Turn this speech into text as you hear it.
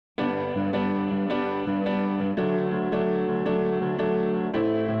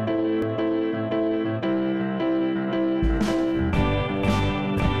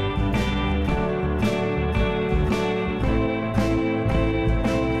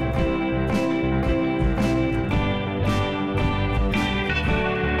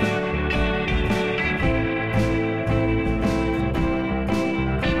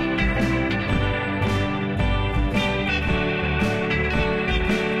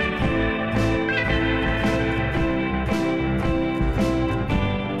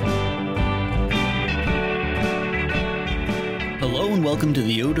welcome to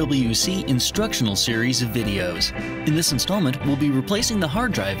the OWC instructional series of videos. In this installment, we'll be replacing the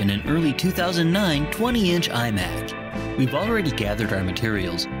hard drive in an early 2009 20-inch iMac. We've already gathered our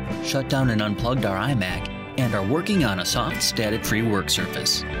materials, shut down and unplugged our iMac, and are working on a soft, static-free work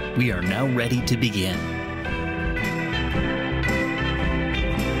surface. We are now ready to begin.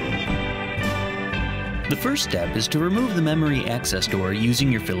 The first step is to remove the memory access door using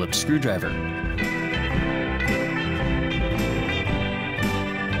your Phillips screwdriver.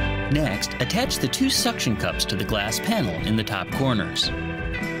 Next, attach the two suction cups to the glass panel in the top corners.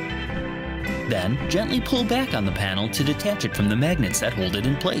 Then, gently pull back on the panel to detach it from the magnets that hold it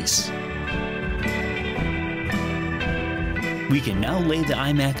in place. We can now lay the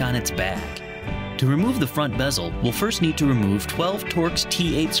iMac on its back. To remove the front bezel, we'll first need to remove 12 Torx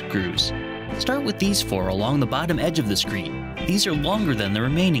T8 screws. Start with these 4 along the bottom edge of the screen. These are longer than the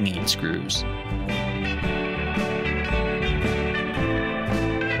remaining 8 screws.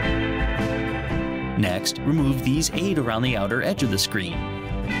 Next, remove these 8 around the outer edge of the screen.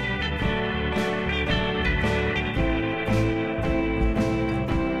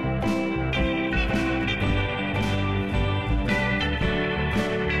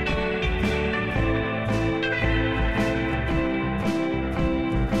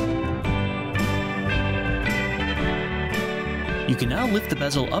 You can now lift the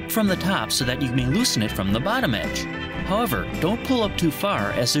bezel up from the top so that you may loosen it from the bottom edge. However, don't pull up too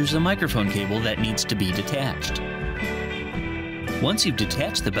far as there's a microphone cable that needs to be detached. Once you've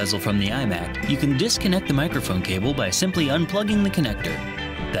detached the bezel from the iMac, you can disconnect the microphone cable by simply unplugging the connector.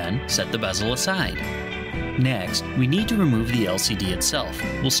 Then, set the bezel aside. Next, we need to remove the LCD itself.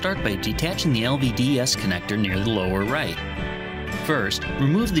 We'll start by detaching the LVDS connector near the lower right. First,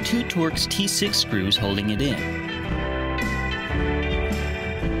 remove the 2 Torx T6 screws holding it in.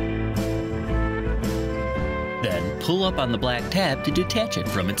 Pull up on the black tab to detach it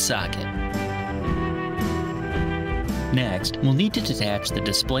from its socket. Next, we'll need to detach the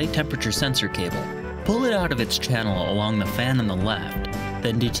display temperature sensor cable. Pull it out of its channel along the fan on the left,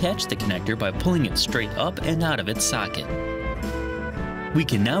 then detach the connector by pulling it straight up and out of its socket. We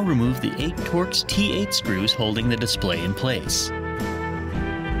can now remove the 8 Torx T8 screws holding the display in place.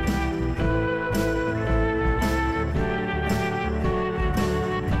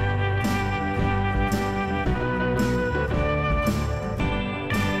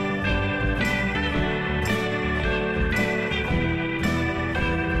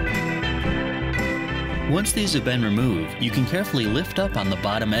 Once these have been removed, you can carefully lift up on the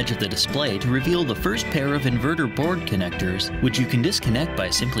bottom edge of the display to reveal the first pair of inverter board connectors, which you can disconnect by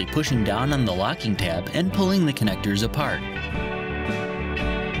simply pushing down on the locking tab and pulling the connectors apart.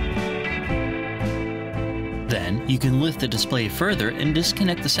 Then, you can lift the display further and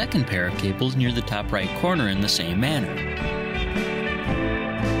disconnect the second pair of cables near the top right corner in the same manner.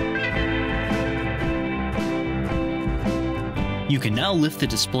 You can now lift the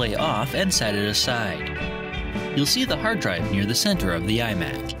display off and set it aside. You'll see the hard drive near the center of the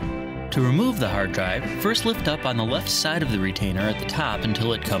iMac. To remove the hard drive, first lift up on the left side of the retainer at the top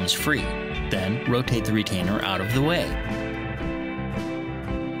until it comes free. Then, rotate the retainer out of the way.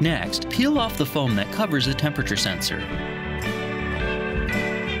 Next, peel off the foam that covers the temperature sensor.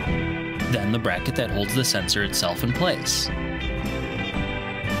 Then the bracket that holds the sensor itself in place.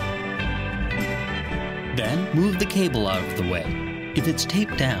 Then, move the cable out of the way. If it's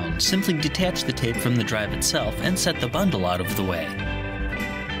taped down, simply detach the tape from the drive itself and set the bundle out of the way.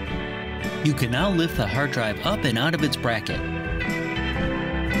 You can now lift the hard drive up and out of its bracket.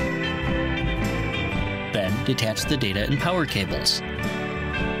 Then, detach the data and power cables.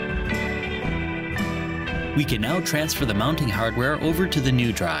 We can now transfer the mounting hardware over to the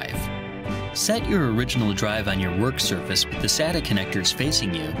new drive. Set your original drive on your work surface with the SATA connectors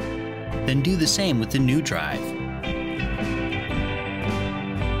facing you. Then do the same with the new drive.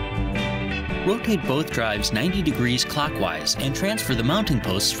 Rotate both drives 90 degrees clockwise and transfer the mounting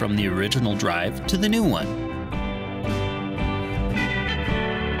posts from the original drive to the new one.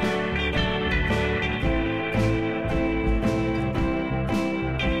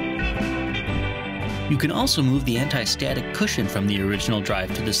 You can also move the anti-static cushion from the original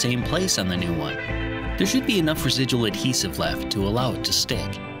drive to the same place on the new one. There should be enough residual adhesive left to allow it to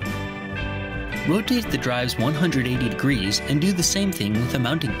stick. Rotate the drives 180 degrees and do the same thing with the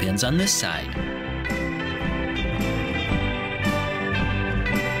mounting pins on this side.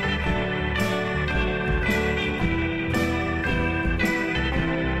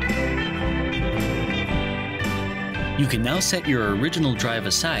 You can now set your original drive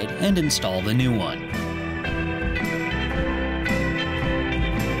aside and install the new one.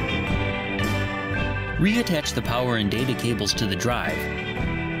 Reattach the power and data cables to the drive.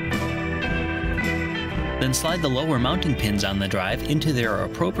 Then slide the lower mounting pins on the drive into their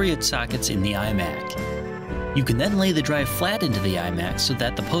appropriate sockets in the iMac. You can then lay the drive flat into the iMac so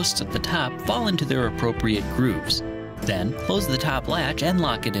that the posts at the top fall into their appropriate grooves. Then close the top latch and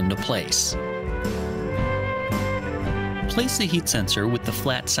lock it into place. Place the heat sensor with the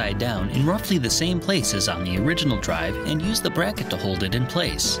flat side down in roughly the same place as on the original drive and use the bracket to hold it in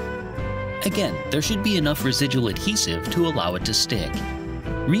place. Again, there should be enough residual adhesive to allow it to stick.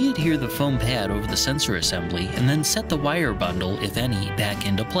 Re-adhere the foam pad over the sensor assembly and then set the wire bundle, if any, back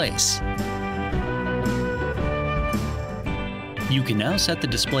into place. You can now set the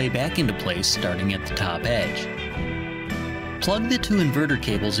display back into place starting at the top edge. Plug the two inverter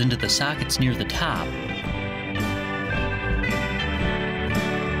cables into the sockets near the top.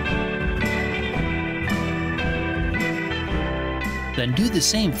 Then do the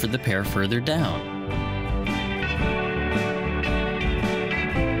same for the pair further down.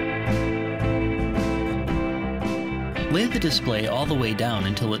 Lay the display all the way down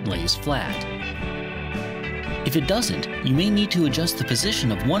until it lays flat. If it doesn't, you may need to adjust the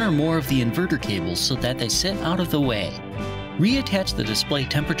position of one or more of the inverter cables so that they sit out of the way. Reattach the display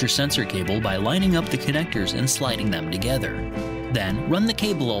temperature sensor cable by lining up the connectors and sliding them together. Then run the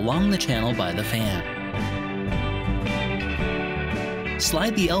cable along the channel by the fan.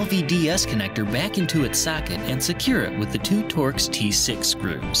 Slide the LVDS connector back into its socket and secure it with the two Torx T6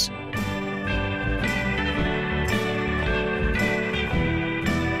 screws.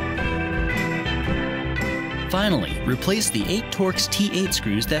 Finally, replace the 8 Torx T8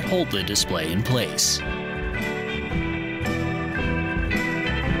 screws that hold the display in place.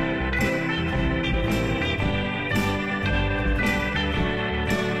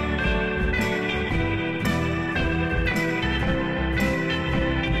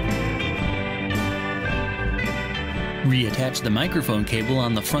 Reattach the microphone cable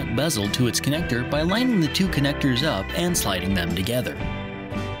on the front bezel to its connector by lining the two connectors up and sliding them together.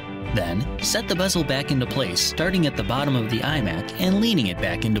 Then, set the bezel back into place starting at the bottom of the iMac and leaning it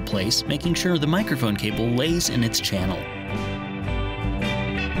back into place, making sure the microphone cable lays in its channel.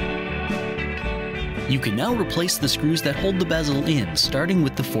 You can now replace the screws that hold the bezel in, starting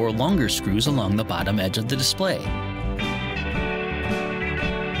with the 4 longer screws along the bottom edge of the display.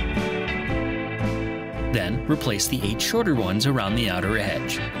 Then, replace the 8 shorter ones around the outer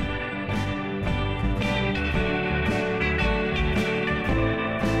edge.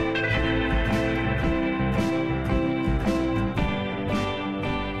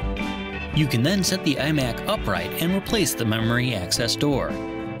 You can then set the iMac upright and replace the memory access door.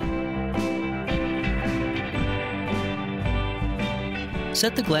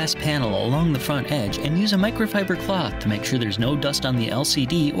 Set the glass panel along the front edge and use a microfiber cloth to make sure there's no dust on the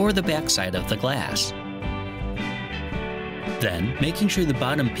LCD or the backside of the glass. Then, making sure the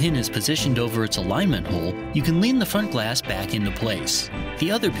bottom pin is positioned over its alignment hole, you can lean the front glass back into place.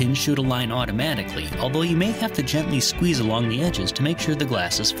 The other pins should align automatically, although you may have to gently squeeze along the edges to make sure the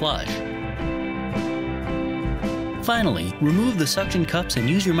glass is flush. Finally, remove the suction cups and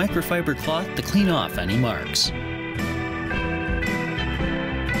use your microfiber cloth to clean off any marks.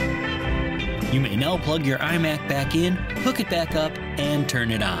 You may now plug your iMac back in, hook it back up, and turn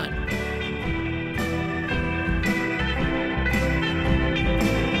it on.